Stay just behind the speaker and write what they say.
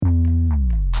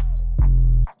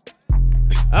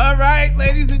All right,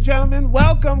 ladies and gentlemen,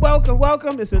 welcome.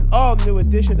 It's an all-new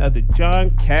edition of the John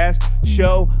Cash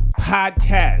Show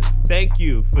podcast. Thank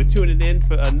you for tuning in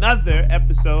for another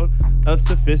episode of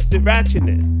Sophisticated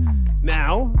Ratchetness.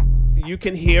 Now, you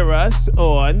can hear us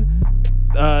on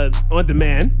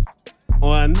demand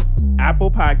on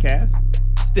Apple Podcasts,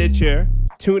 Stitcher,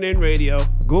 TuneIn Radio,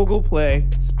 Google Play,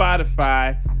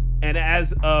 Spotify, and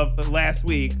as of last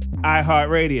week,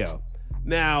 iHeartRadio.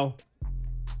 Now,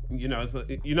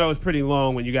 it's pretty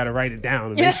long when you got to write it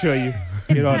down and make sure you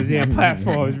get all the damn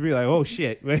platforms. Be like, oh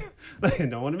shit,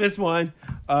 don't want to miss one.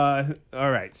 All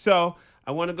right, so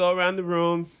I want to go around the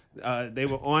room. They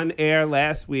were on air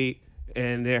last week,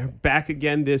 and they're back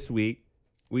again this week.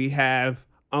 We have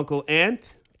Uncle Ant.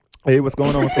 Hey, what's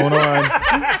going on?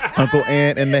 Uncle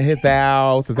Ant in his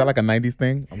house. Is that like a 90s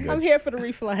thing? I'm here for the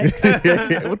reflex.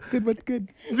 What's good?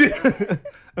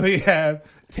 We have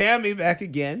Tammy back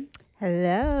again.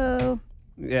 Hello.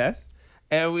 Yes.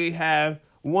 And we have,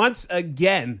 once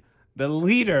again, the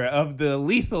leader of the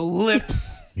Lethal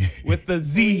Lipz with the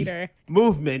Z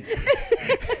movement,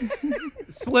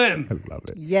 Slim. I love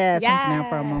it. Yes. Now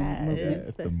for a moment.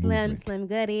 It's the Slim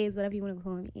Goodies, whatever you want to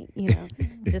call me.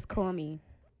 Just call me.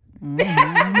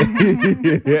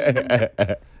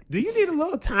 Do you need a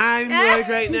little time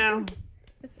right now?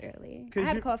 It's early. I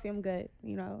had coffee. I'm good.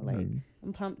 I'm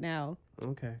pumped now.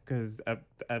 Okay, because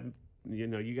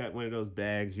you got one of those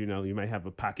bags. You might have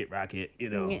a pocket rocket. I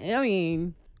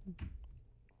mean,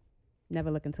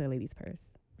 never look into a lady's purse.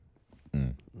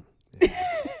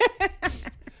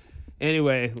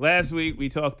 Anyway, last week we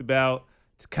talked about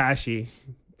Tekashi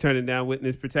turning down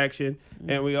witness protection,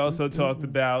 and we also talked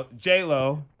about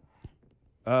J-Lo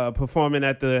performing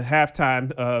at the halftime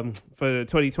for the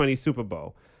 2020 Super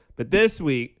Bowl. But this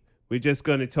week, we're just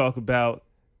going to talk about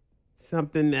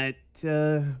something that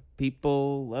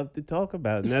people love to talk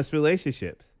about, and that's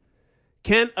relationships.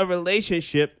 Can a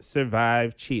relationship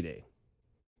survive cheating?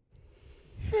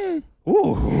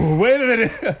 Ooh, wait a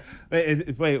minute.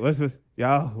 What's this?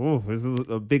 Y'all, there's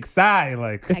a big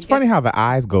sigh. It's funny how the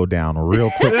eyes go down real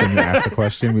quick when you ask the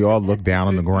question. We all look down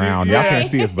on the ground. Y'all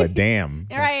can't see us, but damn.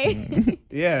 Right.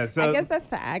 Yeah. So I guess that's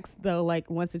to ask though. Like,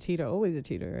 once a cheater, always a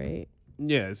cheater, right?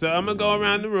 Yeah. So I'm gonna go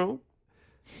around the room.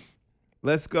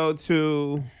 Let's go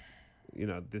to,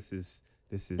 this is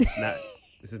not.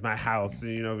 This is my house.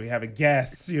 We have a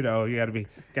guest. You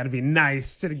gotta be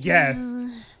nice to the guest.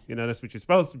 That's what you're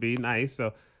supposed to be, nice.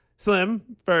 So, Slim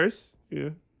first. Yeah.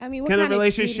 I mean, can a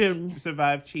relationship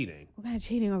survive cheating? What kind of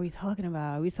cheating are we talking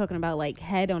about? Are we talking about like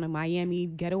head on a Miami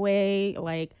getaway,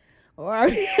 or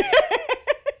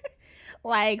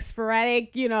like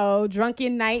sporadic,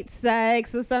 drunken night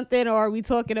sex or something? Or are we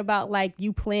talking about like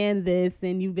you planned this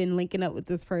and you've been linking up with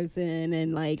this person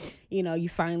and you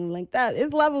finally linked up?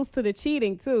 It's levels to the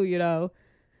cheating too,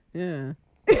 Yeah.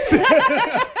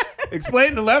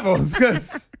 Explain the levels,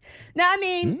 because. No, I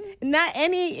mean, not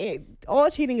all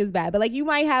cheating is bad, but you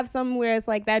might have some where it's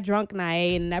like that drunk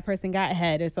night and that person got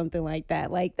head or something like that.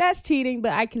 That's cheating,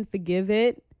 but I can forgive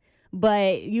it.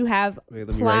 But you have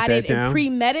plotted and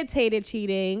premeditated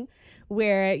cheating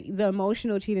where the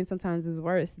emotional cheating sometimes is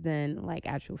worse than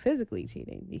actual physically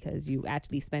cheating, because you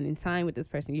actually spending time with this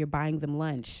person. You're buying them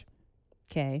lunch.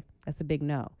 Okay. That's a big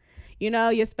no.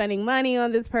 You're spending money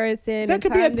on this person. That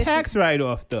could be a tax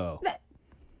write-off though.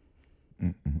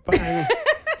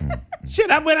 Shit,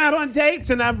 I went out on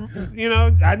dates and I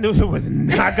knew it was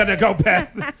not going to go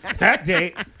past that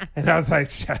date. And I was like,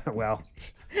 well,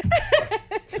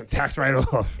 tax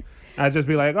write-off. I'd just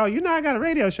be like, oh, I got a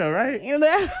radio show, right?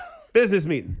 Business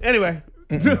meeting. Anyway.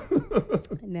 No.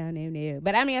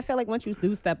 But I mean, I feel like once you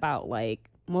do step out,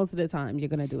 most of the time you're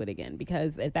going to do it again,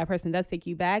 because if that person does take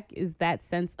you back, is that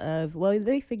sense of, well,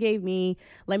 they forgave me.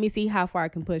 Let me see how far I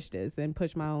can push this and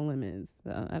push my own limits.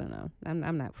 So I don't know.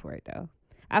 I'm not for it though.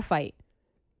 I fight.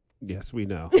 Yes, we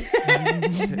know.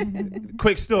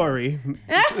 Quick story.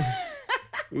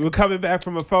 We were coming back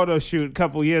from a photo shoot a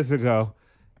couple years ago,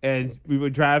 and we were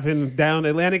driving down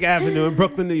Atlantic Avenue in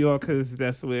Brooklyn, New York, because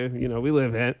that's where, we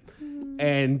live at.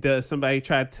 And somebody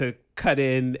tried to cut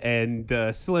in, and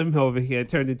Slim over here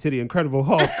turned into the Incredible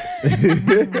Hulk.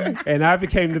 And I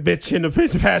became the bitch in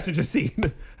the passenger seat.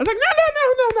 I was like,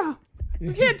 no.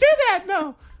 You can't do that.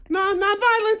 No,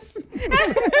 non-violence.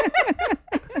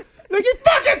 Like, you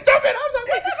fucking stupid. I was like,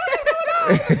 what the fuck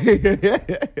is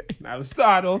going on? I was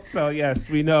startled. So, yes,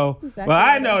 we know. Exactly. Well,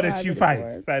 I know that you fight.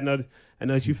 I know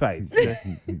that you fight.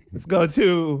 Let's go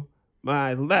to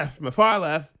my far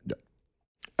left.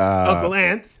 Uncle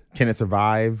Ant. Can a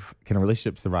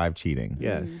relationship survive cheating?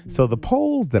 Yes. So the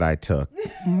polls that I took.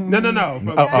 No. From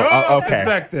your okay.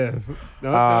 perspective.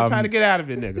 Don't try to get out of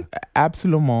it, nigga.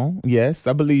 Absolument. Yes,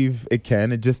 I believe it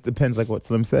can. It just depends, like what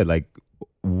Slim said. Like,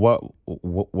 what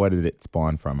did it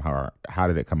spawn from? How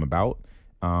did it come about?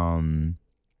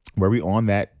 Were we on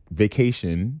that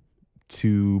vacation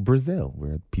to Brazil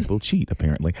where people cheat,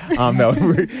 apparently? No.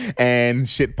 And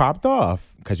shit popped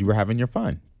off because you were having your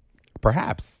fun.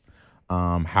 Perhaps.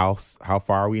 How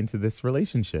far are we into this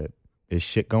relationship? Is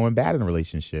shit going bad in a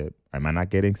relationship? Am I not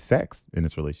getting sex in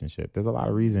this relationship? There's a lot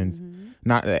of reasons.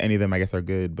 Not that any of them, I guess, are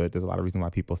good, but there's a lot of reasons why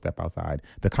people step outside.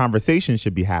 The conversation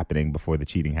should be happening before the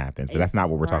cheating happens, but that's not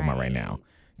what we're talking about right now.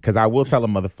 Because I will tell a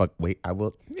motherfucker. I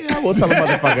will tell a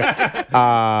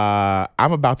motherfucker.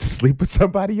 I'm about to sleep with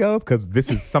somebody else because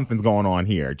something's going on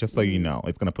here. Just so you know,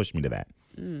 it's gonna push me to that.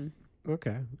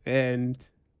 Okay, and.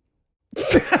 What?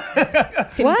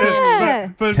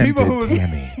 For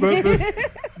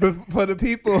the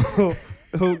people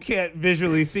who can't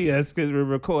visually see us because we're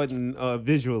recording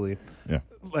visually. Yeah.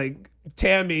 Like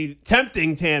tempting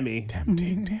Tammy.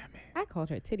 I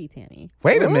called her Titty Tammy.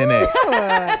 Wait a minute.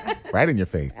 Right in your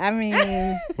face. I mean,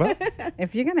 What?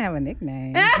 if you're gonna have a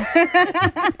nickname,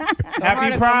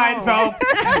 Happy Pride, folks.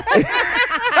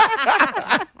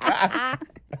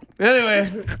 Anyway,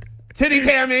 Titty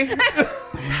Tammy.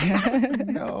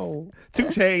 No.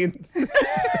 2 Chains.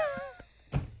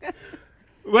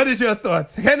 What is your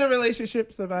thoughts? Can a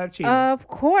relationship survive cheating? of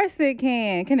course it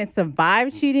can. Can it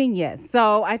survive cheating? Yes.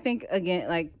 So I think again,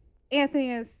 like Anthony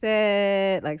has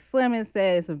said, like Slim has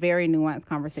said, it's a very nuanced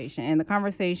conversation, and the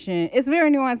conversation is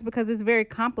very nuanced because it's very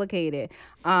complicated.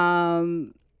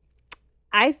 I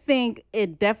think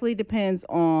it definitely depends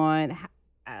on,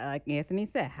 like Anthony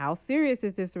said, how serious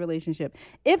is this relationship?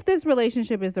 If this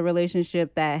relationship is a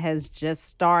relationship that has just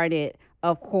started,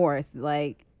 of course,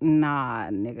 like, nah,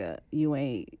 nigga, you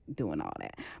ain't doing all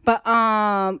that. But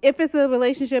if it's a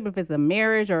relationship, if it's a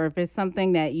marriage, or if it's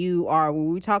something that you are,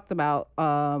 when we talked about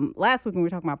last week when we were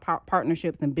talking about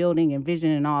partnerships and building and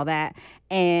vision and all that,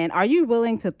 and are you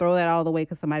willing to throw that all the way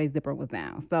because somebody's zipper was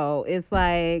down? So it's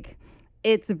like,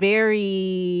 it's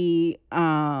very...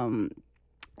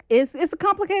 It's a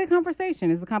complicated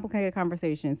conversation.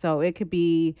 So it could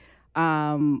be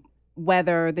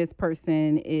whether this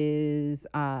person is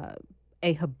a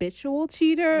habitual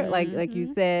cheater, like you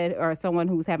said, or someone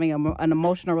who's having an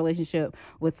emotional relationship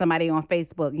with somebody on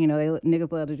Facebook. You know,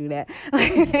 niggas love to do that.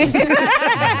 They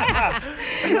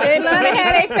love to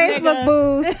have their Facebook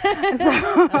booze.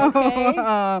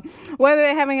 So, whether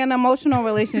they're having an emotional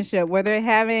relationship, whether they're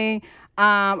having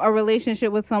a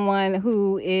relationship with someone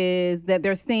who is that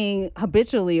they're seeing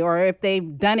habitually, or if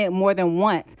they've done it more than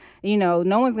once, you know,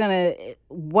 no one's gonna.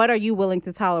 What are you willing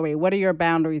to tolerate? What are your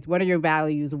boundaries? What are your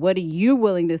values? What are you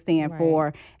willing to stand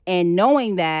for? And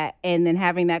knowing that, and then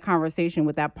having that conversation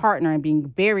with that partner and being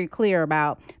very clear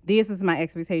about, this is my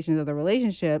expectations of the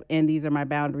relationship, and these are my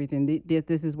boundaries, and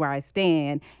this is where I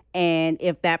stand. And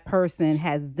if that person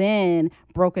has then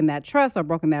broken that trust or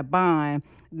broken that bond,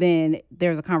 then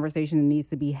there's a conversation that needs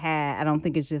to be had. I don't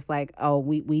think it's just like, oh,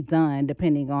 we done,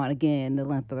 depending on, again, the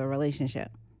length of the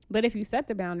relationship. But if you set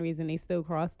the boundaries and they still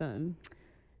cross them,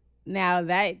 now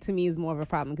that to me is more of a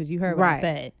problem, because you heard what I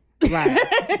said. Right.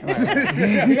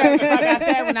 You got what I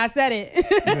said when I said it.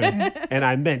 And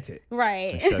I meant it.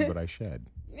 Right. I shed what I shed.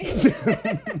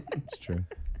 It's true.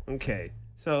 Okay.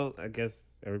 So I guess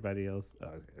everybody else. So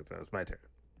it's my turn.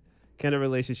 Can a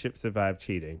relationship survive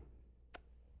cheating?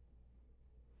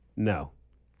 No.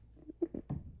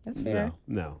 That's fair.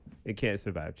 No. It can't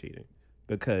survive cheating,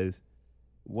 because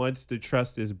once the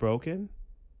trust is broken,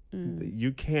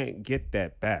 you can't get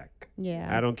that back.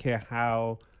 Yeah. I don't care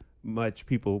how much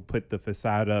people put the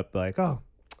facade up, like, oh,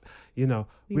 you know,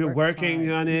 we're working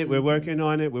on it. We're working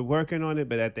on it.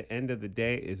 But at the end of the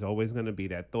day, it's always going to be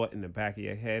that thought in the back of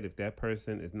your head. If that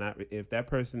person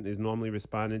is normally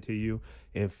responding to you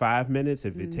in 5 minutes,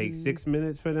 if it takes 6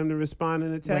 minutes for them to respond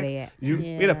in a text,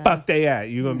 where the fuck they at?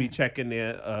 You're going to be checking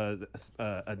their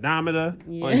odometer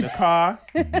on the car.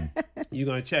 You're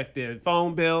going to check their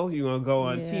phone bill. You're going to go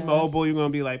on T-Mobile. You're going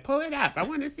to be like, pull it up. I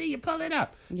want to see you pull it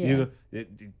up. Yeah.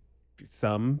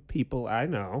 Some people I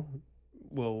know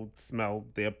will smell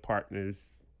their partner's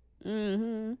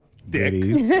dick.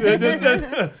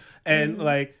 And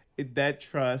like, that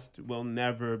trust will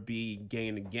never be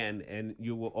gained again. And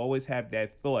you will always have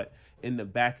that thought in the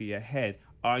back of your head,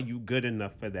 are you good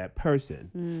enough for that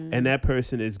person? And that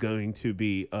person is going to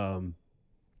be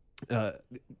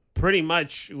pretty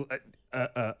much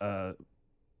an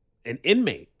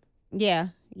inmate Yeah.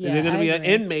 Yeah. They're going to I be an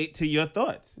agree. inmate to your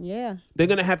thoughts. Yeah. They're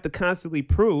going to have to constantly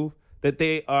prove that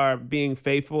they are being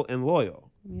faithful and loyal.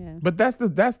 Yeah. But that's the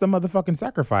motherfucking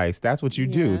sacrifice. That's what you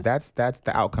do. Yeah. That's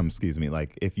the outcome. Excuse me.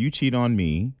 Like if you cheat on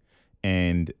me,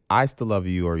 and I still love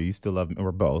you, or you still love me,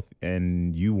 or both,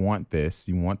 and you want this,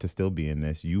 you want to still be in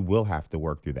this, you will have to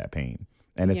work through that pain,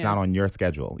 and it's Yeah. not on your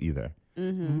schedule either.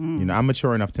 Mm-hmm. You know, I'm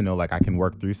mature enough to know like I can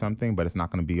work through something, but it's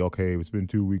not going to be okay. It's been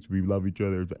 2 weeks. We love each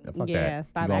other. Fuck Yeah, that.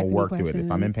 stop You're gonna asking work through it. If I'm in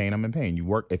questions. pain, I'm in pain. You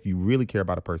work. If you really care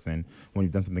about a person, when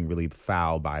you've done something really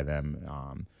foul by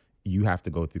them, you have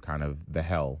to go through kind of the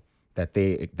hell that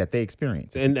they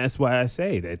experience. And that's why I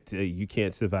say that you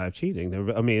can't survive cheating.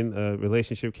 A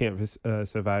relationship can't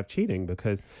survive cheating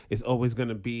because it's always going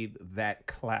to be that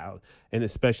cloud. And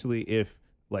especially if,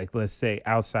 like, let's say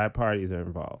outside parties are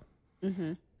involved.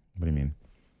 Mm-hmm. What do you mean?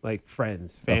 Like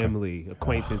friends, family,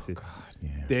 acquaintances. God,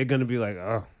 yeah. They're going to be like,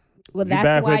 oh. Well, You that's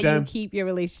back why with them? you keep your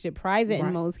relationship private Right.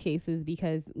 in most cases,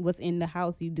 because what's in the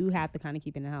house, you do have to kind of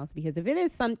keep in the house. Because if it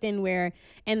is something where,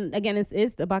 and again,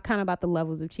 it's about kind of about the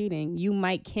levels of cheating, you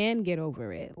can get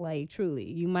over it. Like truly,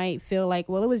 you might feel like,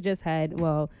 well, it was just head.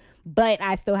 Well, but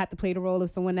I still have to play the role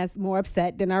of someone that's more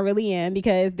upset than I really am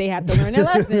because they have to learn their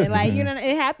lesson. Like, you know,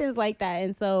 it happens like that.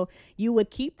 And so you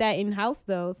would keep that in house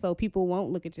though, so people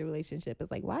won't look at your relationship. It's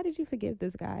like, why did you forgive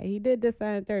this guy? He did this, that,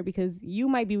 and the third, because you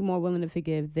might be more willing to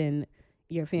forgive than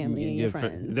your family and your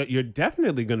friends. You're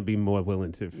definitely going to be more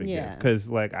willing to forgive. Yeah.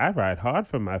 Because, like, I ride hard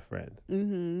for my friends.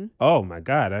 Mm-hmm. Oh, my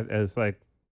God. It's like,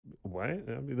 what?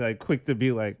 I'll be, like, quick to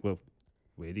be like, well,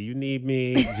 where do you need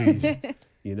me?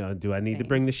 You know, do I need to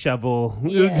bring the shovel?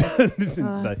 Yeah.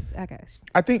 Like, I got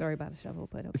I think- story about a shovel,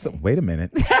 but okay. So wait a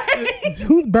minute.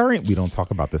 Who's burying? We don't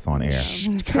talk about this on air.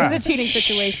 It was a cheating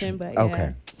situation, but yeah.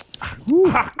 Okay.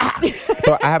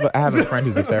 So I have a friend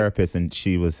who's a therapist, and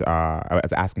she was I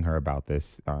was asking her about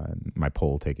this my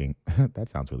poll taking. That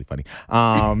sounds really funny.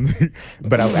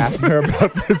 But I was asking her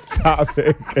about this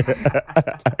topic,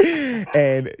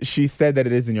 and she said that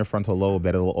it is in your frontal lobe,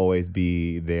 that it'll always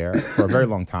be there for a very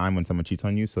long time when someone cheats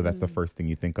on you. So that's the first thing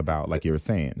you think about, like you were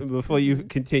saying. before you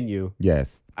continue,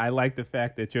 Yes. I like the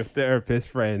fact that your therapist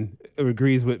friend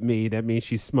agrees with me. That means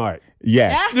she's smart.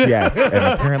 Yes, yes, and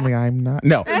apparently I'm not.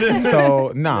 No,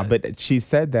 so nah, but she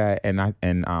said that,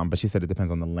 but she said it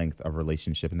depends on the length of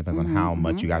relationship and depends on how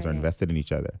much you guys are invested in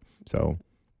each other. So,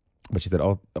 but she said,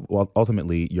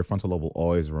 ultimately, your frontal lobe will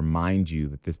always remind you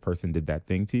that this person did that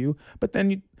thing to you. But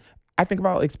then I think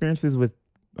about experiences with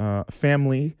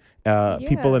family,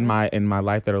 people in my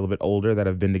life that are a little bit older that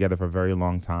have been together for a very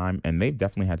long time, and they've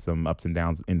definitely had some ups and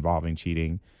downs involving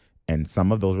cheating, and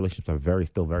some of those relationships are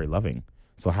still very loving.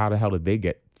 So how the hell did they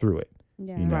get through it?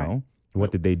 Yeah. You know, Right.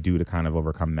 what did they do to kind of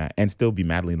overcome that and still be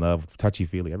madly in love, touchy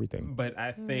feely, everything? But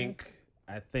I think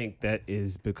that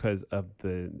is because of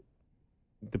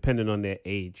depending on their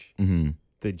age, Mm-hmm.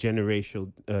 the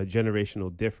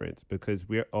generational difference, because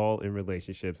we're all in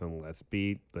relationships, and let's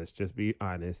just be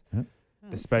honest. Yep.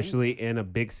 Especially in a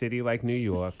big city like New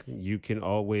York, you'll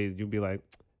be like,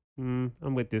 I'm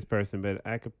with this person, but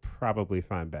I could probably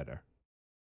find better.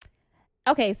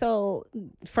 Okay, so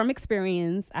from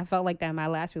experience, I felt like that in my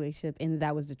last relationship, and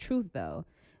that was the truth, though.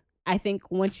 I think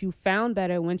once you found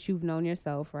better, once you've known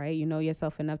yourself, right, you know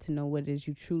yourself enough to know what it is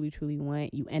you truly, truly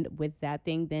want, you end up with that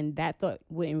thing, then that thought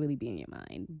wouldn't really be in your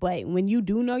mind. But when you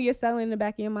do know you're selling in the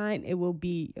back of your mind, it will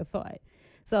be a thought.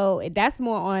 So that's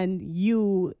more on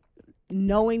you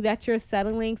knowing that you're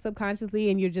settling subconsciously,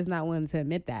 and you're just not willing to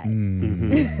admit that.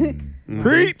 Mm-hmm.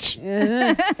 Preach.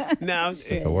 Now,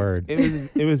 It's a word.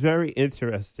 it was very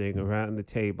interesting around the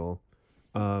table.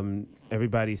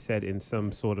 Everybody said in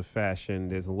some sort of fashion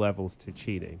there's levels to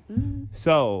cheating. Mm-hmm.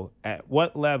 So at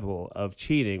what level of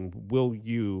cheating will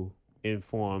you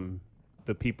inform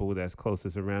the people that's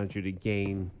closest around you to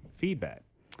gain feedback?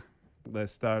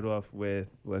 Let's start off with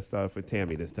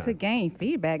Tammy this time. To gain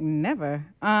feedback, never.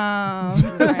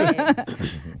 Right.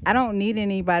 I don't need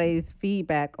anybody's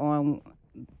feedback on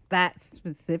that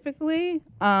specifically.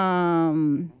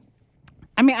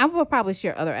 I mean, I would probably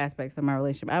share other aspects of my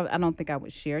relationship. I don't think I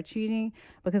would share cheating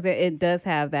because it does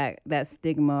have that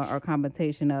stigma or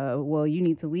connotation of, well, you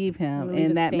need to leave him, Leave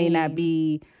and a that may not stain.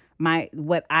 be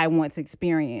what I want to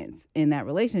experience in that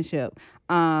relationship.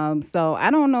 So I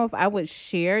don't know if I would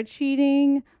share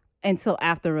cheating until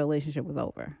after the relationship was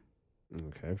over.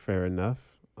 Okay, fair enough.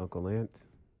 Uncle Ant.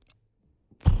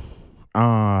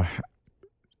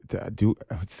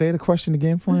 Say the question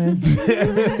again, friend.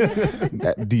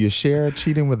 Do you share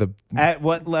cheating with a? At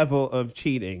what level of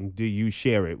cheating do you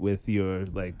share it with your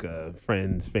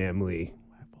friends, family?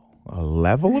 A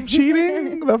level of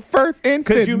cheating? The first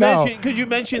instance. Because you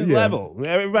mentioned Yeah. level.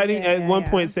 Everybody at one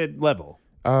point said level.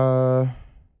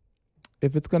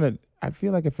 If it's gonna, I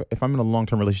feel like if I'm in a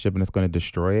long-term relationship and it's gonna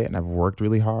destroy it, and I've worked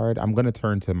really hard, I'm gonna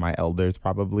turn to my elders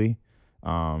probably,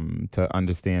 to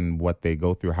understand what they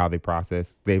go through, how they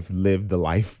process. They've lived the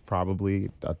life probably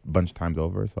a bunch of times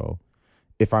over. So,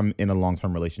 if I'm in a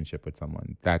long-term relationship with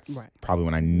someone, that's probably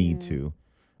when I need to.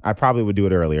 I probably would do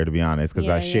it earlier, to be honest, because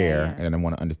I share and I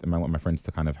want to understand. I want my friends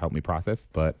to kind of help me process,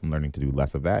 but I'm learning to do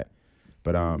less of that.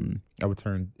 But I would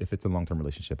turn, if it's a long-term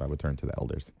relationship, I would turn to the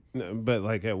elders. No, but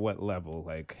like at what level?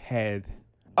 Like head?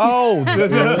 Oh, the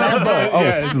level. Oh,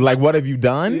 Yes. like what have you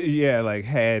done? Yeah, like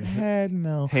head. Head,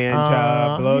 no. Hand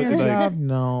job, blow, hand like- job,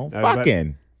 no.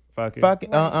 Fucking.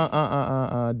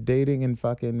 Dating and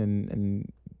fucking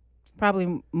and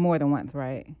Probably more than once,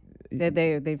 right?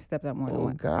 They've stepped up more than oh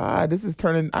once. God, this is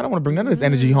turning. I don't want to bring none of this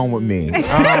energy home with me.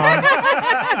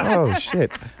 Oh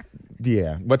shit.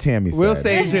 Yeah, what Tammy said. We'll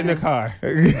sage in the car.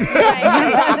 What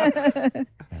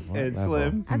And level?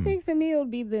 Slim. I think for me it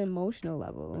would be the emotional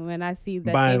level when I see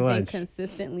that Buying they've been lunch.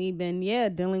 consistently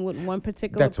dealing with one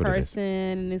particular That's what it is. person,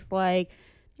 and it's like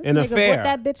this An nigga affair. bought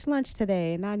that bitch lunch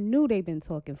today, and I knew they've been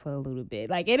talking for a little bit.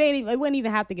 Like it wouldn't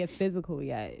even have to get physical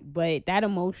yet, but that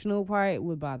emotional part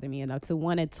would bother me enough to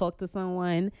want to talk to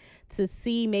someone to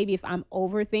see maybe if I'm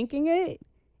overthinking it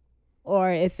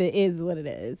or if it is what it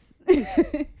is.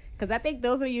 Because I think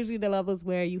those are usually the levels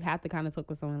where you have to kind of talk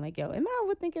with someone like, yo, am I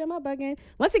overthinking? Am I bugging?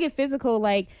 Once it get physical,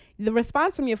 like, the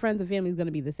response from your friends and family is going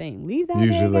to be the same. Leave that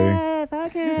Usually. nigga,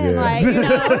 fucking, Yeah. like, you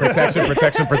know.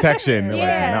 protection.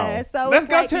 Yeah, Like, no. so Let's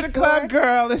it's go like to the before- club,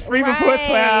 girl. It's free before Right.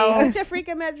 12. Put your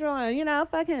freaking metro on, you know,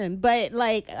 fuck him. But,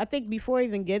 like, I think before it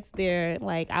even gets there,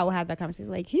 like, I will have that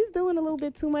conversation. Like, he's doing a little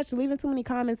bit too much, leaving too many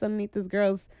comments underneath this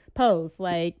girl's post.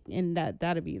 Like, and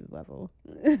that'll be the level.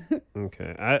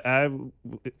 Okay.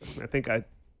 I think I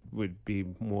would be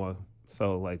more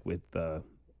so like with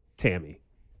Tammy,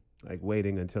 like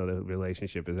waiting until the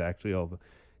relationship is actually over,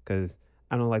 because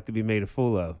I don't like to be made a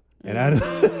fool of, and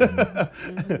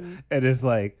and it's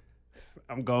like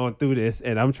I'm going through this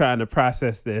and I'm trying to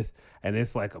process this, and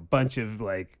it's like a bunch of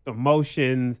like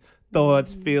emotions,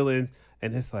 thoughts, feelings,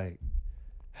 and it's like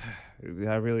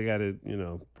I really got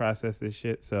to process this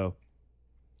shit. So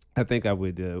I think I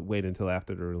would wait until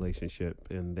after the relationship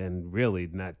and then really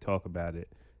not talk about it.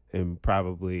 And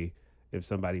probably if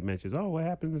somebody mentions, oh, what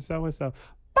happened to so-and-so?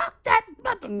 Fuck that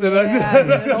mother.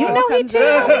 You know he cheated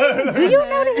on me? Do you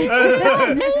know that he cheated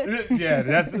on me? Yeah,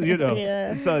 that's,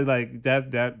 Yeah. So like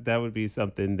that would be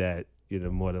something that,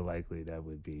 more than likely that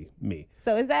would be me.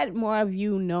 So is that more of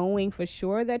you knowing for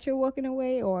sure that you're walking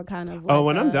away, or kind of like Oh,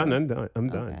 when I'm done, I'm done.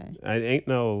 Okay. I ain't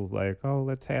no like, oh,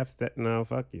 let's half step. No,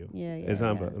 fuck you. Yeah, It's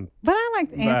not, but But I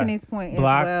liked Anthony's point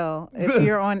Block. as well. If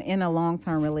you're in a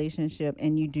long-term relationship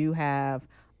and you do have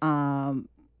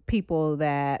people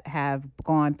that have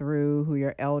gone through, who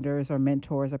your elders or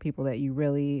mentors or people that you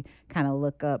really kind of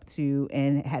look up to,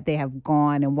 and they have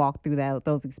gone and walked through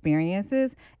those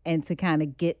experiences, and to kind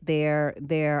of get their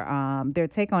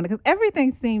take on it, because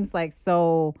everything seems like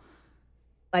so.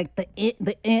 Like the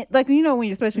end, like when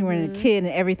you're especially when you're a kid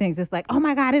and everything's just like, oh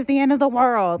my God, it's the end of the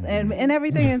world, and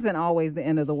everything isn't always the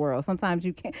end of the world. Sometimes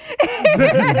you can't.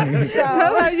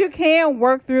 Sometimes you can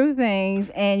work through things,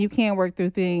 and you can work through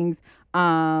things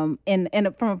from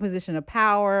a position of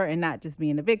power and not just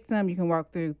being a victim. You can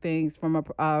work through things from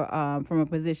a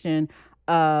position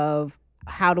of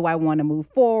how do I want to move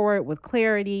forward with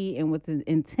clarity and with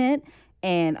intent.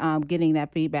 And getting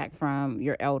that feedback from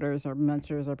your elders or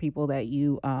mentors or people that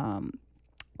you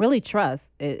really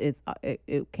trust, it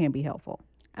can be helpful.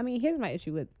 I mean, here's my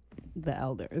issue with the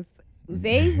elders.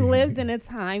 They've lived in a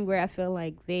time where I feel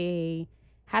like they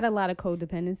had a lot of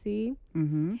codependency.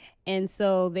 Mm-hmm. And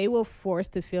so they were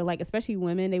forced to feel like, especially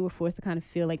women, they were forced to kind of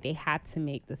feel like they had to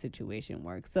make the situation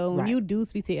work. So when you do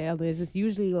speak to your elders, it's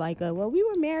usually like, well, we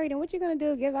were married and what you going to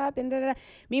do? Give up and da-da-da.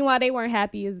 Meanwhile, they weren't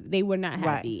happy. They were not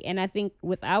happy. Right. And I think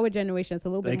with our generation, it's a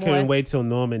little they bit more. couldn't wait till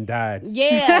Norman died.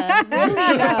 Yeah,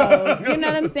 really though. You know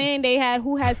what I'm saying? They had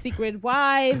who had secret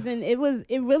wives, and it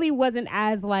really wasn't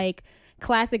as like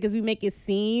classic as we make it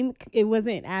seem. It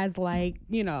wasn't as like,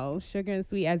 sugar and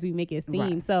sweet as we make it seem.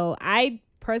 Right. So I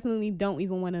personally don't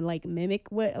even want to like mimic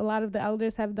what a lot of the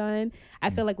elders have done. I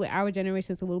feel like with our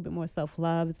generation, it's a little bit more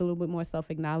self-love. It's a little bit more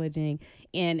self-acknowledging.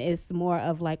 And it's more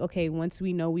of like, okay, once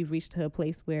we know we've reached to a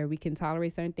place where we can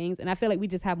tolerate certain things. And I feel like we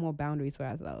just have more boundaries for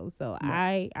ourselves. So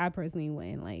I personally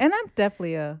wouldn't like. And I'm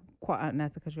definitely a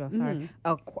not to cut you off, sorry,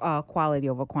 a quality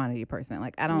over quantity person.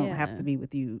 Like, I don't have to be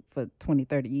with you for 20,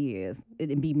 30 years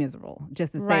and be miserable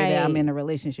just to say that I'm in a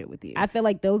relationship with you. I feel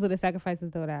like those are the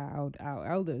sacrifices, though, that our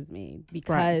elders made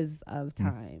because of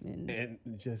time. And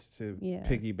just to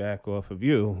piggyback off of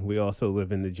you, we also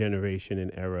live in the generation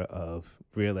and era of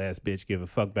real ass bitch give a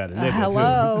fuck about a nigga.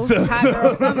 Hello, too. hot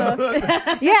girl summer.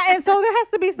 Yeah, and so there has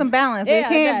to be some balance. Yeah, it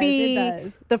can't it be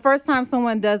does. the first time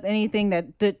someone does anything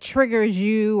that triggers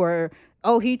you, or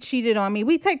he cheated on me.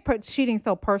 We take cheating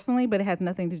so personally, but it has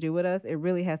nothing to do with us. It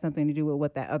really has something to do with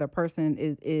what that other person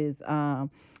is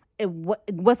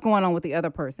what's going on with the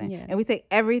other person. And we take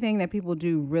everything that people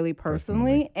do really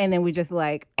personally, and then we just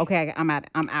like, okay, I'm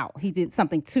out. He did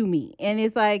something to me. And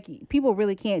it's like, people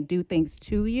really can't do things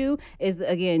to you. Is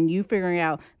again, you figuring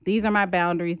out, these are my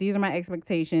boundaries, these are my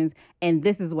expectations, and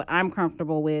this is what I'm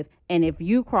comfortable with. And if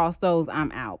you cross those,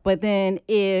 I'm out. But then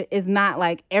it's not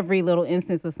like every little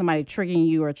instance of somebody triggering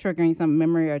you or triggering some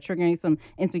memory or triggering some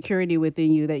insecurity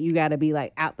within you that you got to be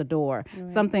like out the door.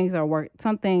 Right. Some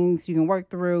things you can work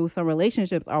through. Some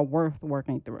relationships are worth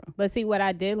working through. But see, what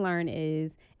I did learn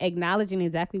is acknowledging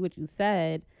exactly what you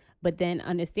said, but then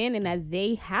understanding that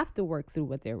they have to work through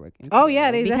what they're working through. Oh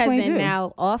yeah, they definitely do. Because then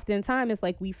now, oftentimes, it's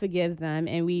like we forgive them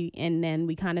and then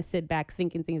we kind of sit back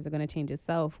thinking things are going to change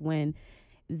itself when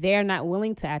they're not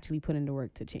willing to actually put in the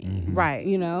work to change. Mm-hmm. Right.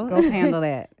 You know? Go handle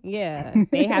that. Yeah.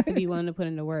 They have to be willing to put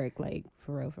in the work, like,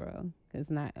 for real. It's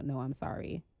not, no, I'm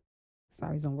sorry.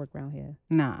 Sorries don't work around here.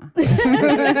 Nah.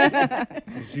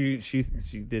 She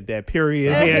did that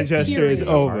period. Hand gesture is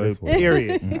over.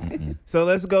 Period. So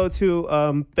let's go to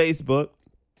Facebook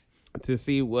to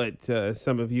see what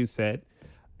some of you said.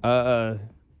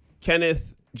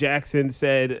 Kenneth Jackson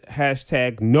said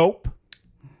 #nope.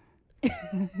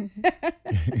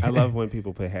 I love when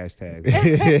people put hashtags.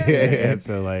 Yeah,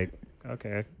 so like,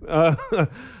 okay.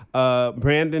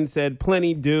 Brandon said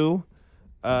plenty do.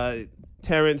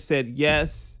 Terrence said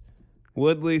yes.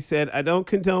 Woodley said, I don't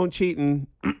condone cheating,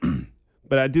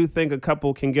 but I do think a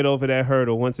couple can get over that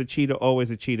hurdle. Once a cheater, always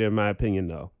a cheater, in my opinion,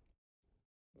 though.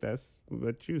 That's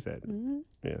what you said. Mm-hmm.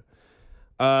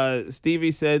 Yeah.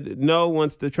 Stevie said, no,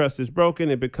 once the trust is broken,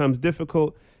 it becomes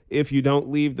difficult. If you don't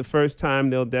leave the first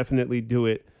time, they'll definitely do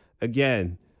it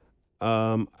again.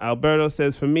 Alberto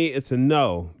says, for me, it's a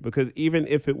no, because even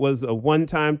if it was a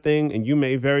one-time thing and you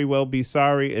may very well be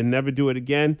sorry and never do it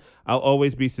again, I'll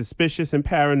always be suspicious and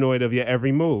paranoid of your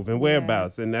every move and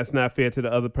whereabouts. And that's not fair to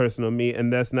the other person or me,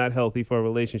 and that's not healthy for a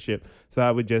relationship. So I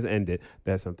would just end it.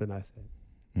 That's something I said.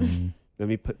 Mm-hmm. Let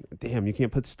me damn, you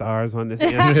can't put stars on this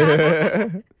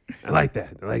answer. I like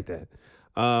that.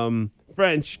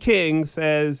 French King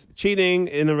says, cheating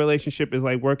in a relationship is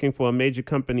like working for a major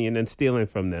company and then stealing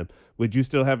from them. Would you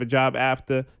still have a job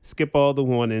after? Skip all the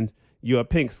warnings. You're a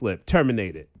pink slip.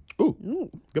 Terminated. Ooh.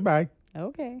 Goodbye.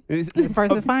 Okay.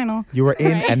 First and final. You were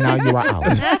in and now you are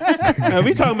out. Are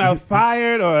we talking about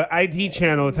fired or ID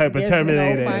channel type of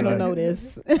terminated? No final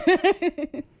notice.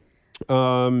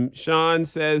 Sean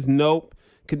says nope.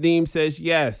 Kadeem says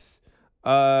yes.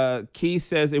 Keith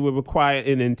says it would require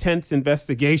an intense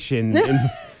investigation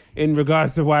in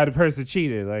regards to why the person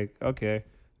cheated. Like, okay,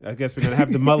 I guess we're going to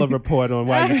have the Mueller report on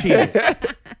why you cheated.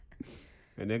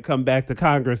 And then come back to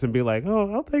Congress and be like,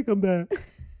 oh, I'll take him back.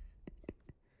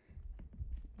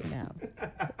 No.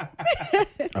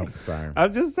 I'm sorry.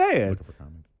 I'm just saying.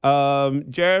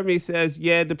 Jeremy says,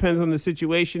 yeah, it depends on the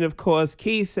situation, of course.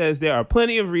 Keith says there are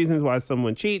plenty of reasons why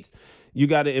someone cheats. You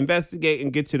got to investigate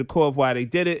and get to the core of why they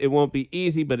did it. It won't be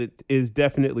easy, but it is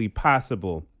definitely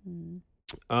possible.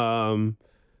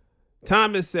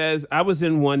 Thomas says, I was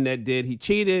in one that did. He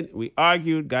cheated. We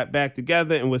argued, got back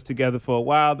together, and was together for a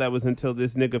while. That was until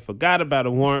this nigga forgot about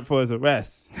a warrant for his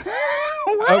arrest.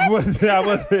 I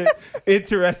wasn't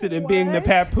interested in being the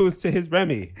papoose to his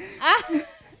Remy.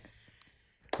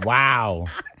 Wow.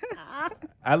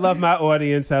 I love my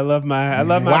audience. I love my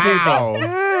people.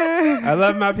 I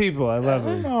love my people. I love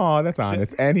them. Oh, that's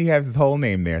honest. And he has his whole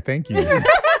name there. Thank you.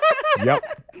 Yep.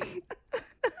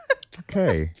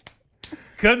 Okay.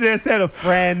 Could have just said a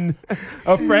friend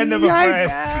of a friend. Okay.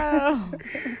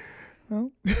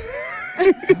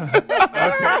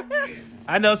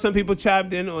 I know some people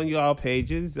chimed in on y'all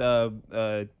pages.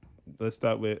 Let's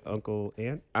start with Uncle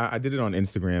Ant. I did it on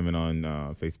Instagram and on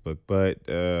Facebook, but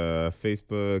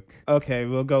Facebook. Okay,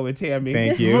 we'll go with Tammy.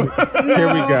 Thank you.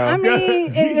 Here we go. I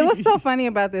mean, it was so funny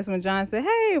about this when John said,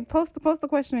 hey, post a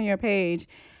question on your page.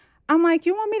 I'm like,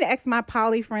 you want me to ask my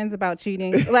poly friends about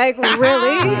cheating? Like,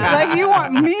 really? Like, you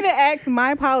want me to ask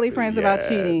my poly friends about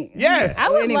cheating? Yes. I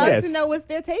would love to know what's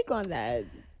their take on that.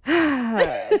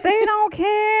 They don't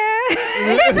care.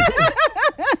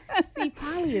 See,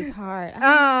 poly Really, it's hard.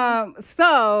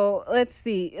 So let's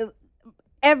see.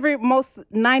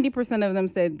 90% of them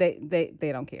said they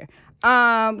don't care.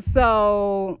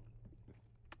 So.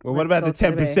 Well, what about the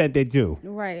 10% they do?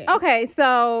 Right. Okay,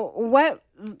 so what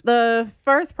the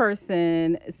first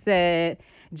person said,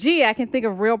 gee, I can think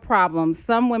of real problems.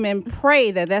 Some women pray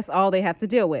that that's all they have to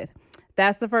deal with.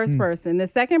 That's the first person. The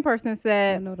second person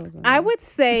said, I would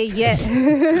say yes.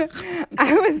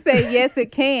 I would say yes,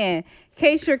 it can. In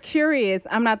case you're curious,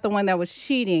 I'm not the one that was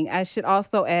cheating. I should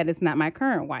also add it's not my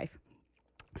current wife.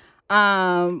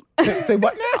 Say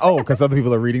what now? Oh, because other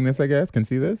people are reading this, I guess, can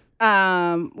see this.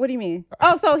 What do you mean?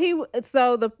 Oh, so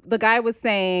the guy was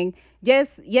saying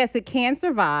yes, it can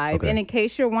survive. Okay. And in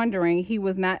case you're wondering,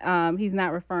 he's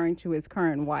not referring to his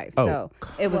current wife. Oh. So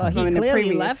it was he from the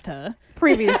clearly left her.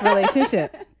 previous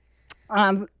relationship.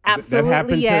 Absolutely, that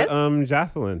happened yes. to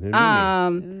Jocelyn.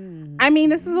 I mean,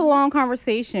 this is a long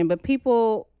conversation, but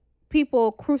people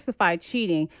crucify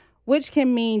cheating, which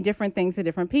can mean different things to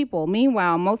different people.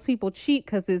 Meanwhile, most people cheat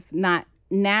because it's not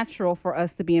natural for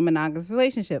us to be in monogamous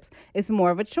relationships. It's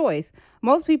more of a choice.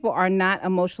 Most people are not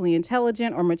emotionally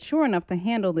intelligent or mature enough to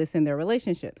handle this in their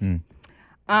relationships.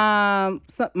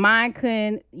 So mine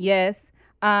couldn't, yes.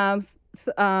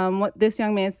 What this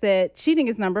young man said, cheating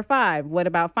is number 5. What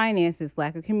about finances,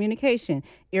 lack of communication,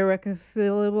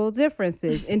 irreconcilable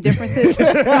differences? In differences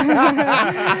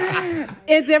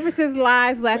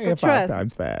lies lack of trust. 5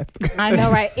 times fast. I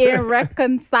know, right?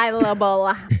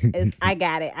 Irreconcilable. I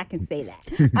got it. I can say that.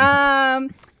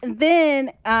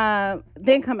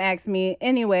 Then come ask me.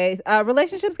 Anyways,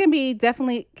 relationships can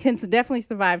definitely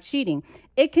survive cheating.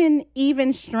 It can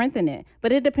even strengthen it,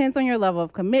 but it depends on your level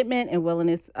of commitment and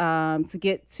willingness to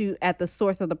get at the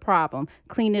source of the problem,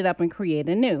 clean it up, and create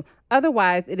anew.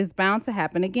 Otherwise, it is bound to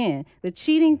happen again. The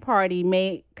cheating party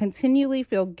may continually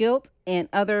feel guilt and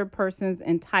other person's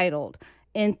entitled.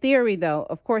 In theory, though,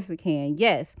 of course it can.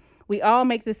 Yes. We all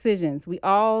make decisions. We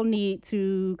all need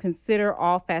to consider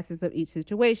all facets of each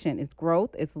situation. It's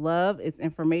growth, it's love, it's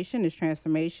information, it's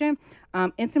transformation.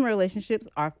 Intimate relationships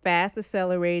are fast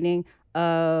accelerating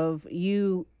of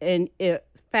you and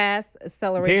fast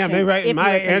acceleration. Damn, they writing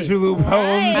my Angelou poems.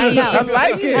 I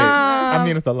like it. I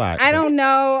mean, it's a lot. I don't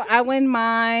know. I win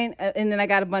mine, and then I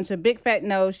got a bunch of big fat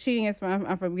no's. Cheating is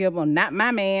unforgivable. Not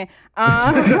my man.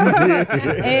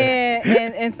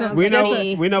 And some we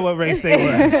know what race they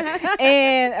were.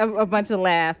 And a bunch of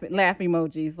laugh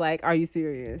emojis. Like, are you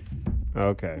serious?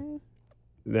 Okay.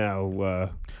 Now,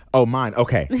 mine.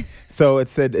 Okay. So it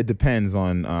said it depends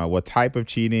on what type of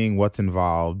cheating, what's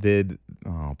involved.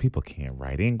 People can't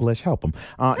write English. Help them.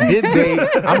 Did they?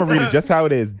 I'm gonna read it just how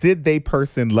it is. Did they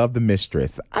person love the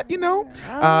mistress?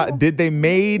 Did they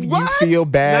made you feel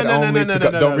bad?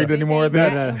 Don't read it anymore.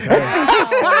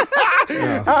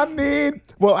 I mean,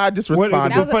 well, I just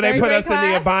responded before they put us in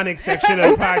the Ebonics section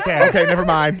of the podcast. Okay, never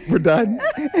mind. We're done.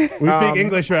 We speak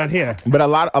English around here. But a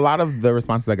lot of the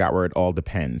responses I got were it all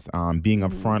depends. Being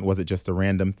upfront, was it just a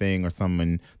random thing or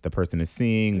someone the person is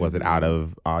seeing? Was it out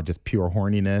of just pure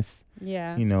horniness?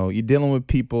 Yeah. You're dealing with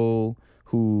people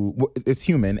who it's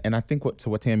human, and I think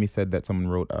what Tammy said that someone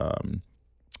wrote,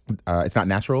 it's not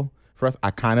natural for us.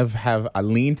 I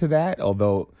lean to that,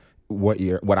 although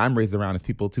what I'm raised around is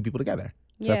two people together.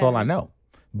 So that's all I know.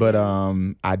 But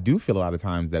I do feel a lot of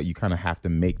times that you kind of have to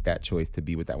make that choice to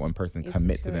be with that one person,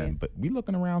 commit to them. But we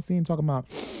looking around, talking about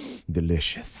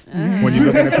delicious when you're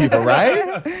looking at people,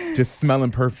 right? Just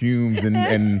smelling perfumes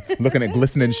and looking at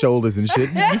glistening shoulders and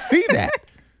shit. You see that.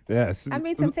 Yes. I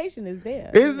mean, temptation is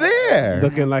there. It's there.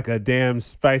 Looking like a damn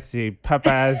spicy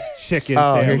Popeye's chicken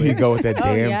Oh, sandwich. here you go with that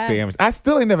damn sandwich. I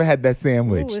still ain't never had that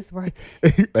sandwich. Ooh, it's worth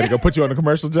it. Let me go put you on a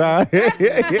commercial, John.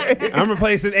 I'm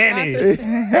replacing Annie.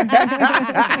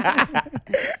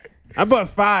 I bought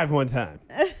 5 one time.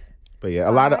 But yeah,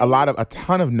 a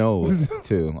ton of no's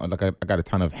too. Like I got a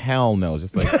ton of hell no's,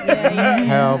 just like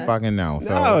hell fucking no. So,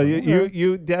 no,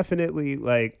 you definitely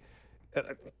like.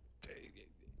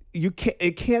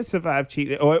 It can't survive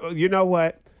cheating. Or you know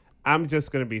what? I'm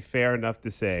just gonna be fair enough to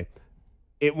say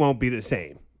it won't be the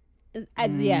same.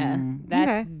 That's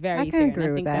very fair. I think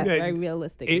that's very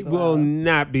realistic. It will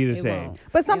not be the same. Won't.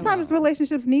 But sometimes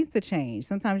relationships needs to change.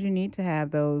 Sometimes you need to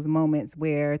have those moments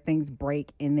where things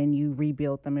break and then you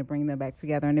rebuild them and bring them back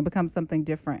together and it becomes something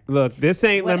different. Look, this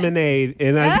ain't lemonade,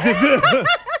 and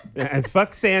and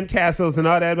fuck sandcastles and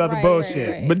all that other bullshit.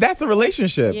 Right. But that's a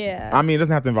relationship. Yeah. I mean, it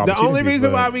doesn't have to involve The cheating only piece,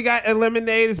 reason but- why we got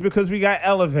Lemonade is because we got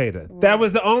Elevator. Right. That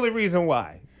was the only reason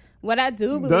why. What I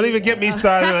do believe. Don't even get me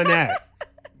started on that.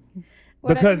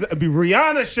 Because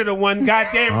Rihanna should have won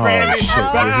goddamn Grammy the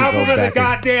album of the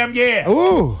goddamn year.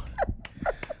 Ooh.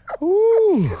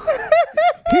 Ooh.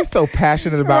 He's so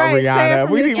passionate about Right, say it Rihanna.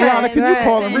 from We the need chest, Rihanna. Can you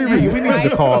call him? Riri, we need you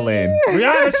to call in.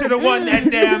 Rihanna should have won that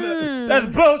damn. That's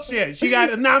bullshit. She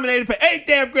got nominated for 8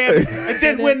 damn Grammys and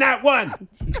didn't win that one.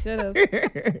 She should have.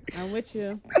 I'm with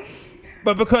you.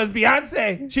 But because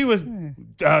Beyonce, she was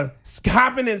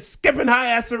hopping and skipping her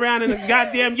ass around in a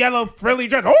goddamn yellow frilly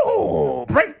dress. Oh,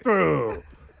 breakthrough.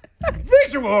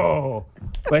 Visual.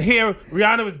 But here,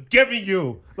 Rihanna was giving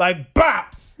you like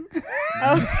bops.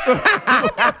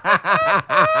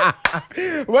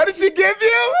 What did she give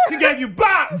you? She gave you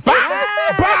bops. Bops.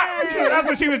 Bops. That's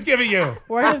what she was giving you.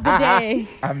 Word of the day.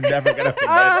 I'm never going to forget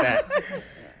that.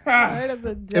 Word of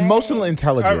the day. Emotional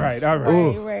intelligence. All right.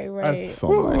 Ooh, Right.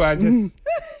 so Ooh, much. I just...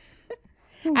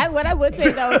 What I would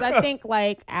say though is I think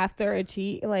like after a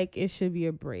cheat, like it should be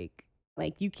a break.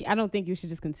 Like I don't think you should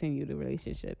just continue the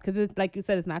relationship because it's like you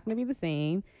said, it's not going to be the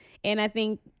same. And I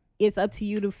think it's up to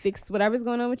you to fix whatever's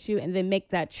going on with you and then make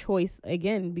that choice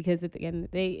again, because at the end of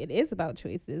the day, it is about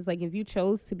choices. Like if you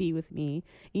chose to be with me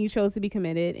and you chose to be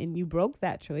committed and you broke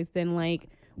that choice, then like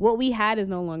what we had is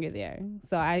no longer there.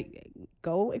 So I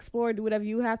go explore, do whatever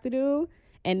you have to do.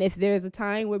 And if there's a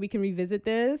time where we can revisit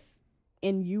this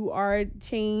and you are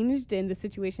changed and the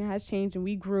situation has changed and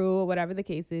we grew or whatever the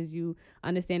case is, you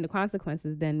understand the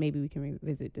consequences, then maybe we can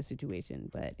revisit the situation.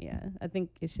 But yeah, I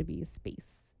think it should be a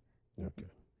space. Okay.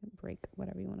 Break,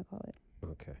 whatever you want to call it.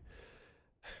 Okay.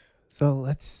 So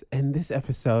let's end this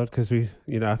episode because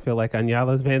I feel like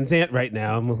Anyala's Van Zant right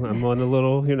now. I'm on a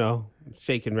little,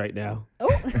 shaking right now. Oh,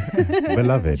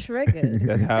 Beloved. triggered.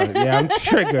 That's how, I'm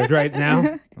triggered right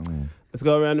now. Let's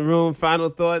go around the room. Final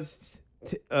thoughts.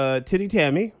 Titty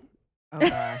Tammy. Oh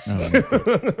gosh.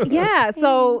 Yeah.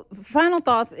 So final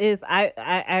thoughts is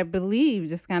I believe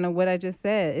just kind of what I just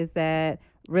said is that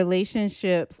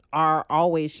relationships are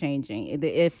always changing.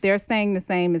 If they're staying the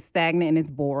same, it's stagnant and it's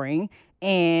boring.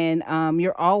 And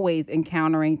you're always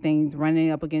encountering things,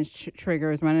 running up against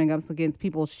triggers, running up against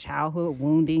people's childhood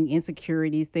wounding,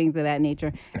 insecurities, things of that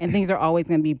nature. And things are always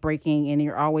going to be breaking and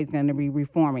you're always going to be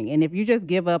reforming. And if you just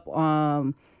give up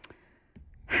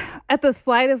at the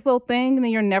slightest little thing, then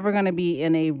you're never going to be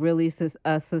in a really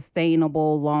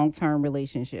sustainable long-term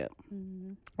relationship.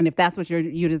 Mm-hmm. And if that's what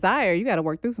you desire, you got to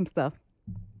work through some stuff.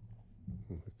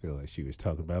 I feel like she was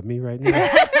talking about me right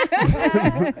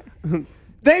now.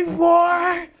 They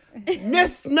wore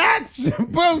mismatched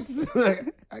boots.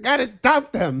 I gotta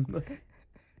dump them.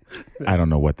 I don't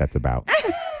know what that's about.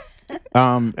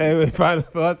 Anyway, final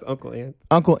thoughts, Uncle Ant.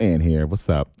 Uncle Ant here. What's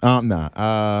up?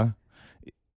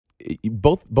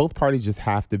 Both parties just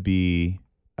have to be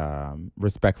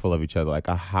respectful of each other, like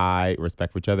a high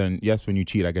respect for each other. And yes, when you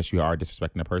cheat, I guess you are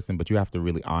disrespecting a person, but you have to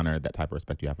really honor that type of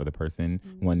respect you have for the person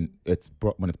when it's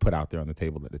put out there on the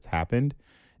table that it's happened.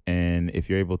 And if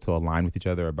you're able to align with each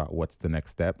other about what's the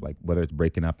next step, like whether it's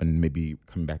breaking up and maybe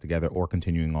coming back together or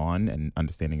continuing on and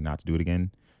understanding not to do it again,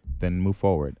 then move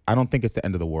forward. I don't think it's the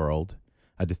end of the world.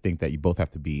 I just think that you both have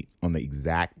to be on the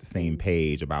exact same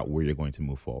page about where you're going to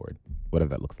move forward, whatever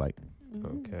that looks like.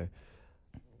 Okay.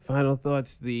 Final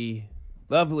thoughts, the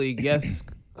lovely guest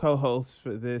co-host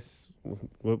for this,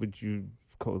 what would you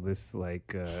call this,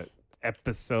 like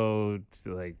episode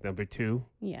like number 2?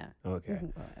 Yeah. Okay.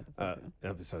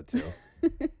 Episode 2. Episode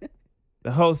 2.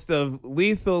 The host of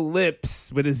Lethal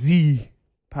Lipz with a Z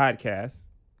podcast.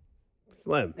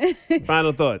 Slim.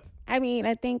 Final thoughts. I mean,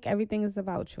 I think everything is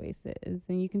about choices,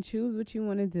 and you can choose what you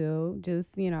want to do.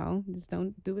 Just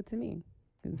don't do it to me.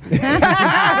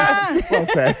 Well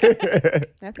said.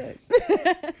 That's it.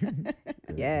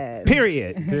 Yes.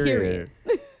 Period.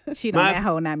 Cheat on that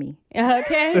hoe, not me.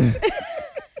 Okay.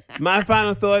 My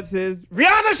final thoughts is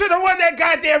Rihanna should have won that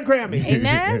goddamn Grammy.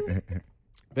 Amen.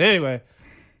 But anyway,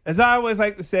 as I always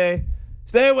like to say,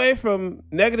 stay away from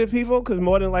negative people because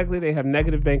more than likely they have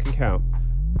negative bank accounts.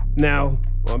 Now,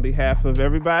 on behalf of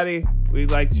everybody, we'd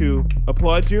like to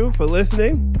applaud you for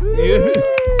listening.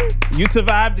 You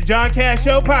survived the John Cash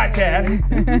Show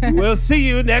podcast. We'll see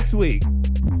you next week.